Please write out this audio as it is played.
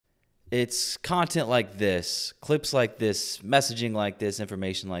it's content like this, clips like this, messaging like this,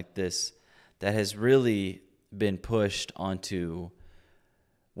 information like this that has really been pushed onto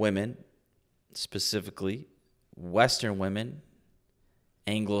women, specifically Western women,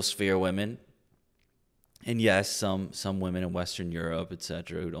 Anglosphere women, and yes, some women in Western Europe,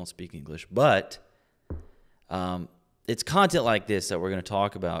 etc., who don't speak English. But it's content like this that we're going to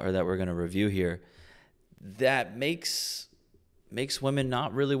talk about, or that we're going to review here, that makes women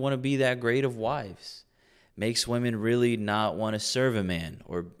not really want to be that great of wives, makes women really not want to serve a man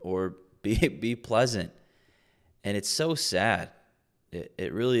or be pleasant. And it's so sad.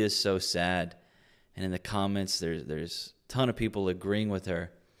 It really is so sad. And in the comments, there's a ton of people agreeing with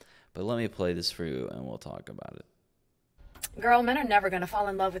her. But let me play this for you, and we'll talk about it. Girl, men are never going to fall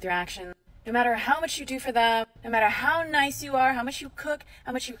in love with your actions. No matter how much you do for them, no matter how nice you are, how much you cook,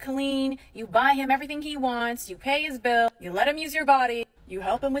 how much you clean, you buy him everything he wants, you pay his bill, you let him use your body, you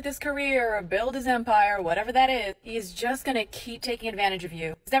help him with his career or build his empire, whatever that is, he is just going to keep taking advantage of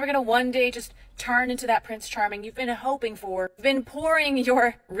you. He's never going to one day just turn into that Prince Charming you've been hoping for, you've been pouring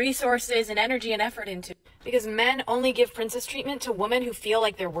your resources and energy and effort into. Because men only give princess treatment to women who feel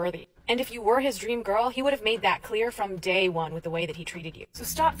like they're worthy. And if you were his dream girl, he would have made that clear from day one with the way that he treated you. So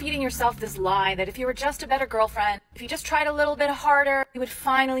stop feeding yourself this lie that if you were just a better girlfriend, if you just tried a little bit harder, he would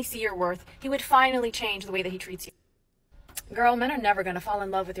finally see your worth. He would finally change the way that he treats you. Girl, men are never going to fall in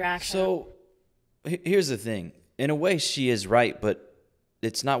love with your actions. So here's the thing. In a way, she is right, but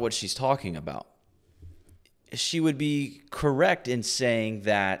it's not what she's talking about. She would be correct in saying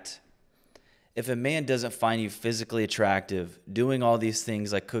that if a man doesn't find you physically attractive, doing all these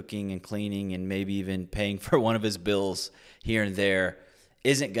things like cooking and cleaning and maybe even paying for one of his bills here and there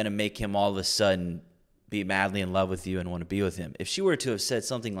isn't going to make him all of a sudden be madly in love with you and want to be with him. If she were to have said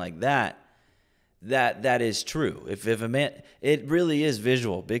something like that, that is true. If a man, it really is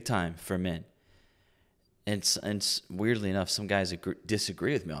visual, big time for men. And weirdly enough, some guys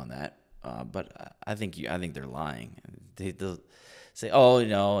disagree with me on that. But I think they're lying. They'll say,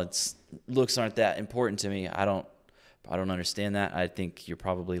 "Oh, it's looks aren't that important to me." I don't understand that. I think you're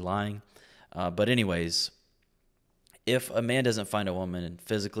probably lying. But anyways, if a man doesn't find a woman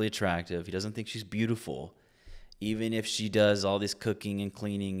physically attractive, he doesn't think she's beautiful, even if she does all this cooking and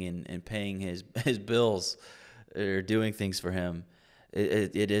cleaning and paying his bills or doing things for him,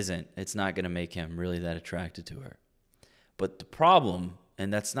 it's not going to make him really that attracted to her. But the problem,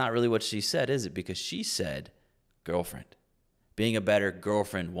 and that's not really what she said, is it? Because she said girlfriend. Being a better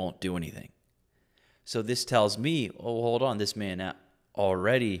girlfriend won't do anything. So this tells me, oh, hold on, this man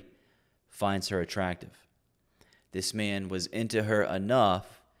already finds her attractive. This man was into her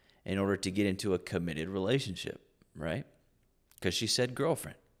enough in order to get into a committed relationship, right? Because she said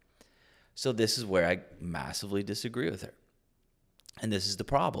girlfriend. So this is where I massively disagree with her. And this is the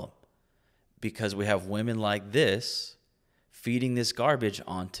problem. Because we have women like this feeding this garbage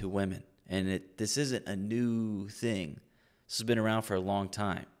onto women. And this isn't a new thing. This has been around for a long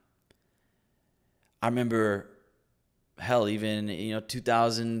time. I remember, hell, even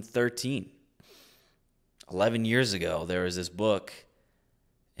 2013, 11 years ago, there was this book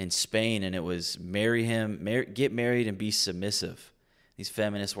in Spain, and it was get married and be submissive. These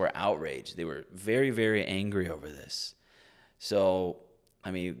feminists were outraged. They were very, very angry over this. So,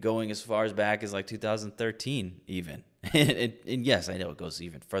 I mean, going as far as back as like 2013 even. and yes, I know it goes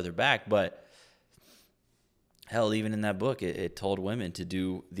even further back, but hell, even in that book, it told women to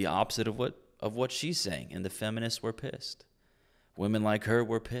do the opposite of what she's saying, and the feminists were pissed. Women like her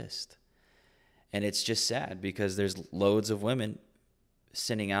were pissed. And it's just sad because there's loads of women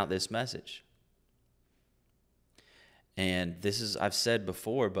sending out this message. And this is, I've said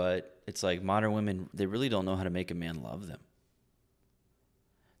before, but it's like modern women, they really don't know how to make a man love them.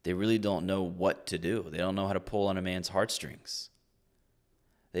 They really don't know what to do. They don't know how to pull on a man's heartstrings.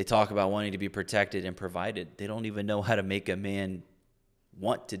 They talk about wanting to be protected and provided. They don't even know how to make a man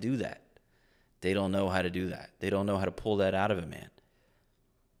want to do that. They don't know how to do that. They don't know how to pull that out of a man.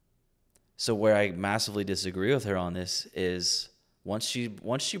 So where I massively disagree with her on this is once she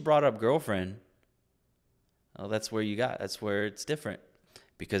brought up girlfriend, well, that's where it's different.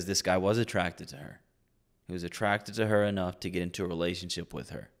 Because this guy was attracted to her. He was attracted to her enough to get into a relationship with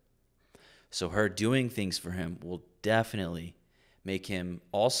her. So her doing things for him will definitely make him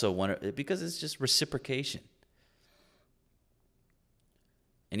also want to, because it's just reciprocation.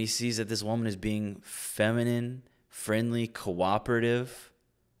 And he sees that this woman is being feminine, friendly, cooperative.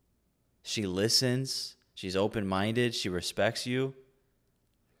 She listens. She's open-minded. She respects you.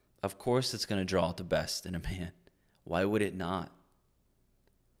 Of course it's going to draw out the best in a man. Why would it not?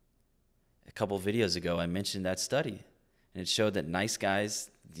 A couple of videos ago, I mentioned that study. And it showed that nice guys,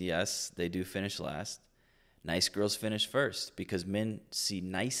 yes, they do finish last. Nice girls finish first because men see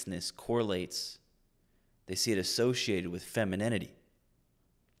niceness correlates. They see it associated with femininity.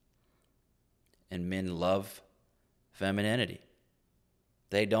 And men love femininity.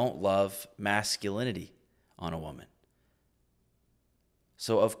 They don't love masculinity on a woman.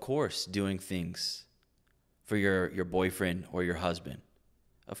 So, of course, doing things for your boyfriend or your husband,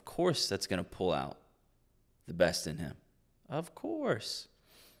 of course, that's going to pull out the best in him. Of course.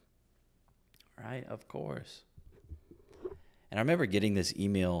 Right? Of course. And I remember getting this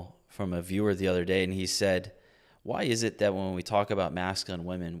email from a viewer the other day, and he said, why is it that when we talk about masculine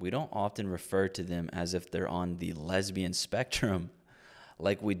women, we don't often refer to them as if they're on the lesbian spectrum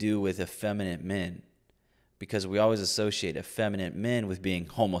like we do with effeminate men? Because we always associate effeminate men with being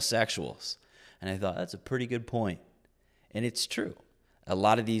homosexuals. And I thought, that's a pretty good point. And it's true. A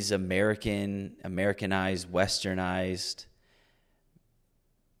lot of these Americanized, westernized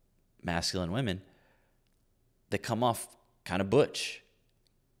masculine women, they come off kind of butch,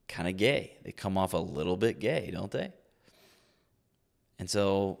 kind of gay. They come off a little bit gay, don't they? And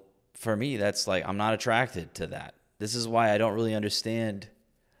so for me, that's like, I'm not attracted to that. This is why I don't really understand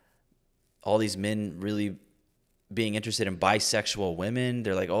all these men really being interested in bisexual women.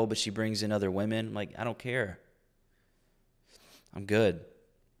 They're like, oh, but she brings in other women. I'm like, I don't care. I'm good.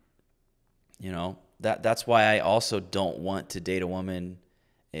 You know, that's why I also don't want to date a woman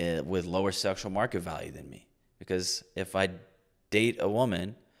with lower sexual market value than me. Because if I date a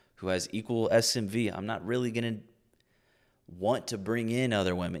woman who has equal SMV, I'm not really going to want to bring in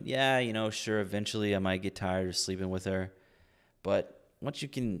other women. Yeah, you know, sure, eventually I might get tired of sleeping with her. But once you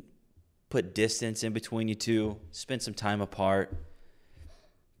can put distance in between you two, spend some time apart,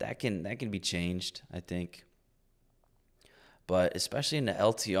 that can be changed, I think. But especially in the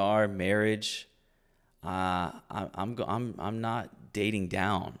LTR marriage, I'm not dating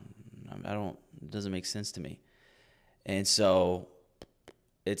down. It doesn't make sense to me. And so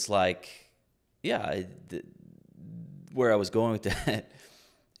it's like, yeah, where I was going with that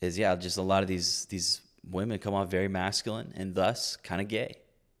is, yeah, just a lot of these women come off very masculine and thus kind of gay.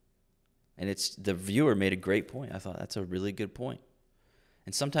 And the viewer made a great point. I thought that's a really good point.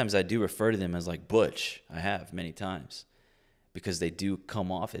 And sometimes I do refer to them as like butch. I have many times because they do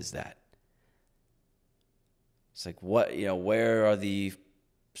come off as that. It's like, what, you know, where are the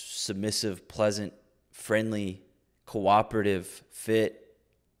submissive, pleasant, friendly, cooperative, fit,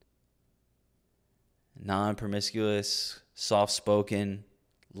 non-promiscuous, soft-spoken,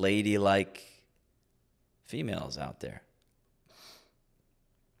 ladylike females out there?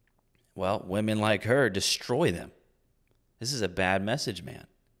 Well, women like her destroy them. This is a bad message, man.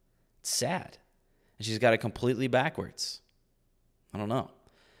 It's sad. And she's got it completely backwards. I don't know.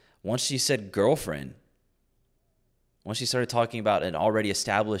 Once she said girlfriend, once she started talking about an already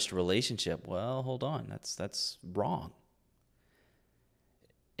established relationship, well, hold on. That's wrong.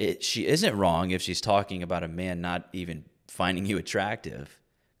 She isn't wrong if she's talking about a man not even finding you attractive.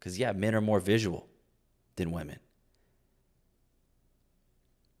 Because, yeah, men are more visual than women.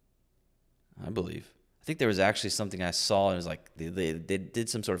 I believe. I think there was actually something I saw, and it was like they did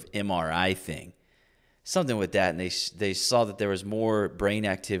some sort of MRI thing, something with that, and they saw that there was more brain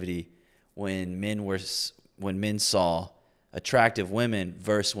activity when men saw attractive women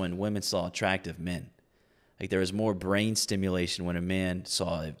versus when women saw attractive men. Like there was more brain stimulation when a man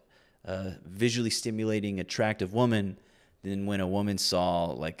saw a visually stimulating attractive woman than when a woman saw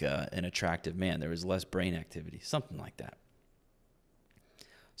like an attractive man. There was less brain activity, something like that.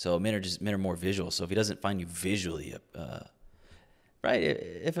 So men are more visual. So if he doesn't find you visually, right?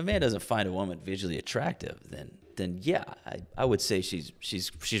 If a man doesn't find a woman visually attractive, then yeah, I would say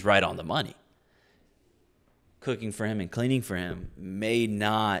she's right on the money. Cooking for him and cleaning for him may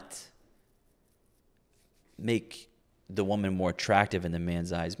not make the woman more attractive in the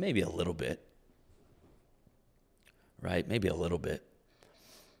man's eyes. Maybe a little bit, right? Maybe a little bit.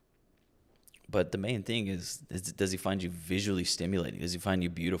 But the main thing is does he find you visually stimulating? Does he find you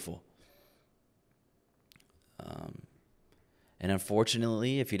beautiful? And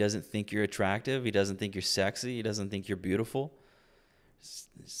unfortunately, if he doesn't think you're attractive, he doesn't think you're sexy, he doesn't think you're beautiful,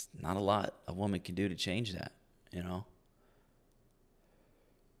 there's not a lot a woman can do to change that, you know?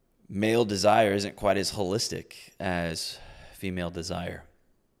 Male desire isn't quite as holistic as female desire.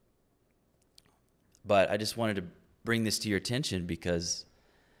 But I just wanted to bring this to your attention because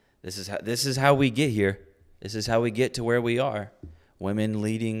this is how we get here. This is how we get to where we are. Women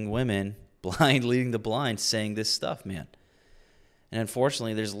leading women, blind leading the blind, saying this stuff, man. And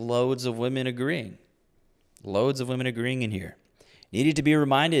unfortunately, there's loads of women agreeing. Loads of women agreeing in here. Needed to be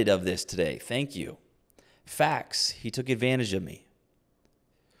reminded of this today. Thank you. Facts. He took advantage of me.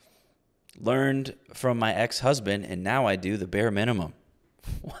 Learned from my ex-husband, and now I do the bare minimum.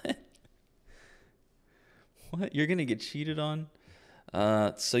 What? What? You're going to get cheated on?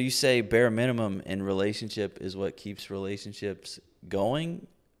 So you say bare minimum in relationship is what keeps relationships going?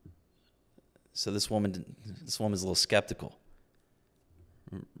 So this woman's a little skeptical.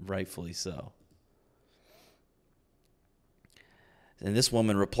 Rightfully so. And this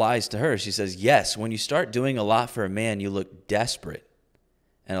woman replies to her. She says, yes, when you start doing a lot for a man, you look desperate.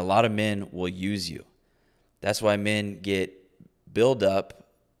 And a lot of men will use you. That's why men get built up.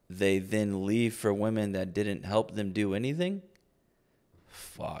 They then leave for women that didn't help them do anything.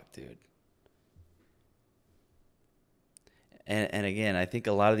 Fuck, dude. And again, I think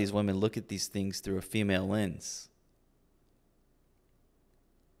a lot of these women look at these things through a female lens.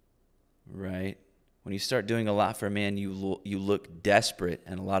 Right? When you start doing a lot for a man, you look desperate,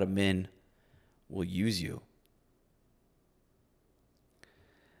 and a lot of men will use you.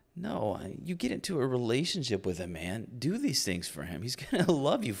 No, you get into a relationship with a man, do these things for him. He's going to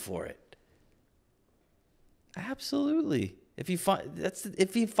love you for it. Absolutely. If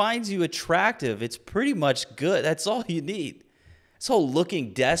he finds you attractive, it's pretty much good. That's all you need. This whole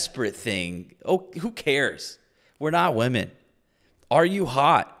looking desperate thing, oh, who cares? We're not women. Are you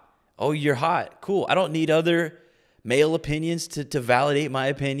hot? Oh, you're hot. Cool. I don't need other male opinions to validate my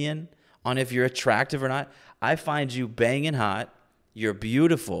opinion on if you're attractive or not. I find you banging hot. You're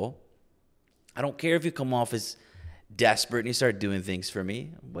beautiful. I don't care if you come off as desperate and you start doing things for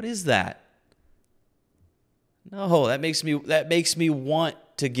me. What is that? No, that makes me want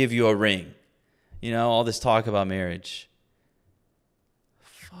to give you a ring. You know, all this talk about marriage.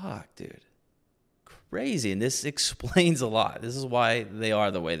 Fuck, dude. Crazy. And this explains a lot. This is why they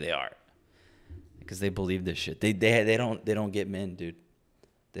are the way they are. Because they believe this shit. They don't get men, dude.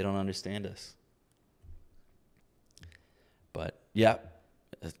 They don't understand us. But yeah,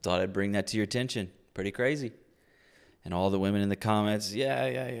 I thought I'd bring that to your attention. Pretty crazy. And all the women in the comments,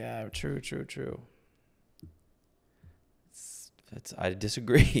 yeah, true. I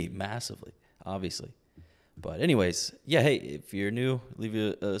disagree massively, obviously. But anyways, yeah, hey, if you're new, leave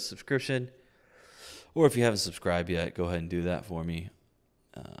a subscription. Or if you haven't subscribed yet, go ahead and do that for me.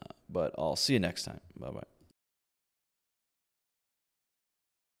 But I'll see you next time. Bye-bye.